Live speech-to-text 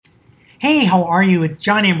Hey, how are you? It's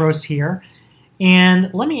John Ambrose here.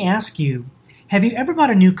 And let me ask you, have you ever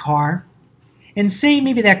bought a new car? And say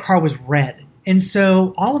maybe that car was red. And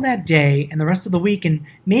so all of that day and the rest of the week and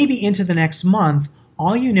maybe into the next month,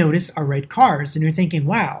 all you notice are red cars. And you're thinking,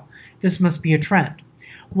 wow, this must be a trend.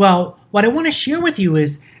 Well, what I want to share with you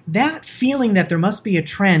is that feeling that there must be a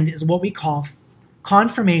trend is what we call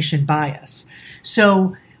confirmation bias.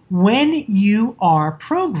 So when you are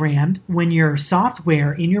programmed, when your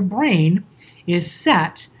software in your brain is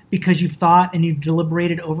set because you've thought and you've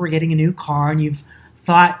deliberated over getting a new car and you've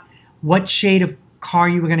thought what shade of car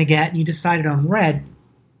you were going to get and you decided on red,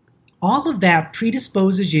 all of that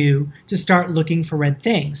predisposes you to start looking for red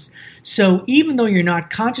things. So even though you're not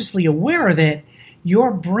consciously aware of it,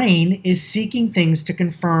 your brain is seeking things to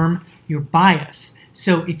confirm your bias.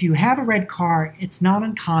 So if you have a red car, it's not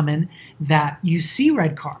uncommon that you see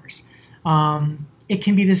red cars. It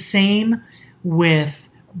can be the same with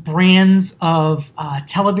brands of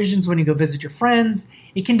televisions when you go visit your friends.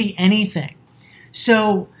 It can be anything.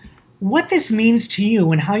 So what this means to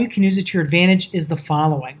you and how you can use it to your advantage is the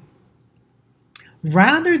following.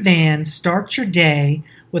 Rather than start your day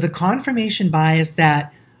with a confirmation bias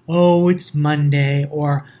that, oh, it's Monday,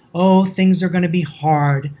 or, oh, things are going to be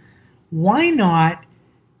hard, why not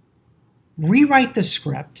rewrite the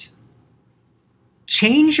script,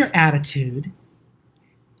 change your attitude,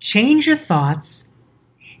 change your thoughts,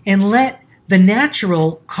 and let the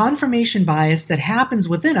natural confirmation bias that happens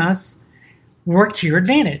within us work to your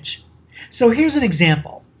advantage. So here's an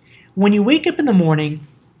example. When you wake up in the morning,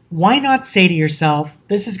 why not say to yourself,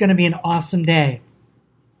 this is going to be an awesome day?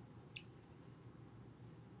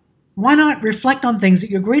 Why not reflect on things that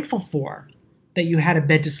you're grateful for? That you had a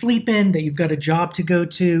bed to sleep in, that you've got a job to go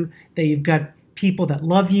to, that you've got people that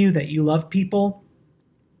love you, that you love people.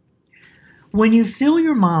 When you fill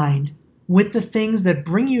your mind with the things that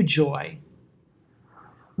bring you joy,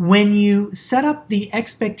 when you set up the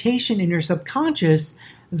expectation in your subconscious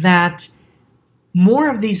that more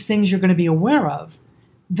of these things you're going to be aware of,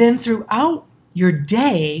 then throughout your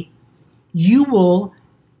day, you will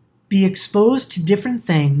be exposed to different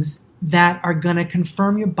things that are going to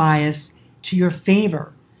confirm your bias to your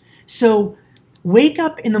favor. So wake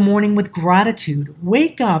up in the morning with gratitude.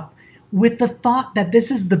 Wake up with the thought that this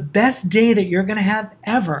is the best day that you're going to have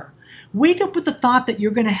ever. Wake up with the thought that you're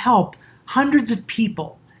going to help hundreds of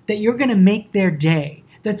people, that you're going to make their day,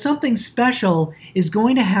 that something special is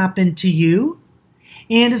going to happen to you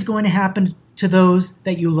and is going to happen to those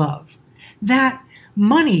that you love. That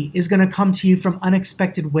money is going to come to you from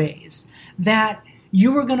unexpected ways. That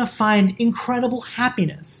you are going to find incredible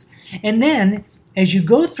happiness. And then, as you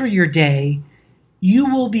go through your day, you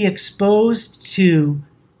will be exposed to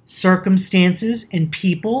circumstances and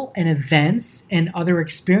people and events and other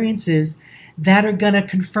experiences that are going to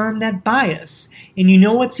confirm that bias. And you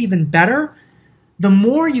know what's even better? The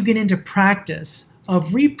more you get into practice of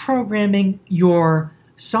reprogramming your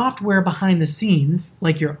software behind the scenes,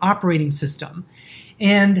 like your operating system,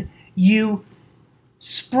 and you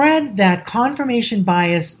spread that confirmation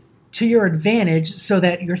bias to your advantage so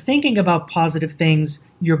that you're thinking about positive things,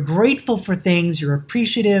 you're grateful for things, you're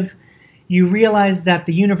appreciative, you realize that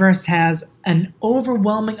the universe has an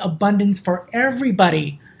overwhelming abundance for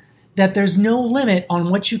everybody, that there's no limit on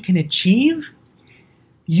what you can achieve,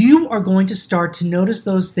 you are going to start to notice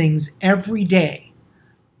those things every day.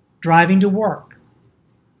 Driving to work,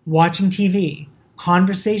 watching TV,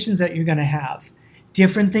 conversations that you're going to have,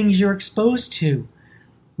 different things you're exposed to,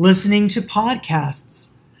 listening to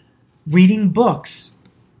podcasts, reading books.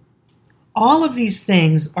 All of these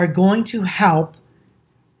things are going to help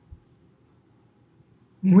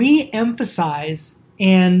re-emphasize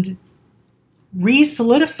and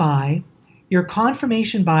re-solidify your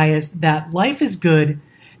confirmation bias that life is good,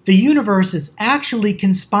 the universe is actually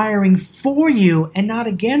conspiring for you and not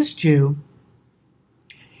against you,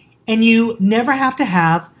 and you never have to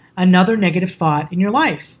have another negative thought in your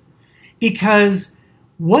life. Because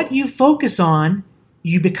what you focus on,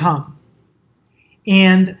 you become.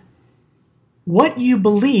 And what you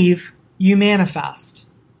believe, you manifest.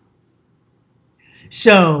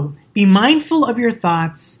 So be mindful of your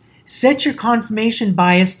thoughts, set your confirmation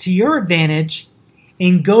bias to your advantage,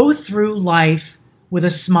 and go through life with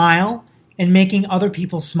a smile and making other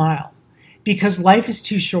people smile. Because life is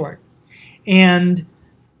too short. And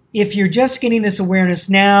if you're just getting this awareness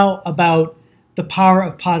now about the power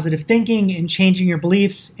of positive thinking and changing your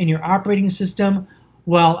beliefs and your operating system,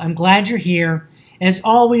 well, I'm glad you're here. As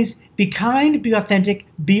always, be kind, be authentic,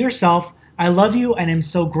 be yourself. I love you and I'm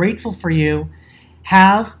so grateful for you.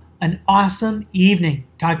 Have an awesome evening.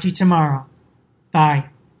 Talk to you tomorrow. Bye.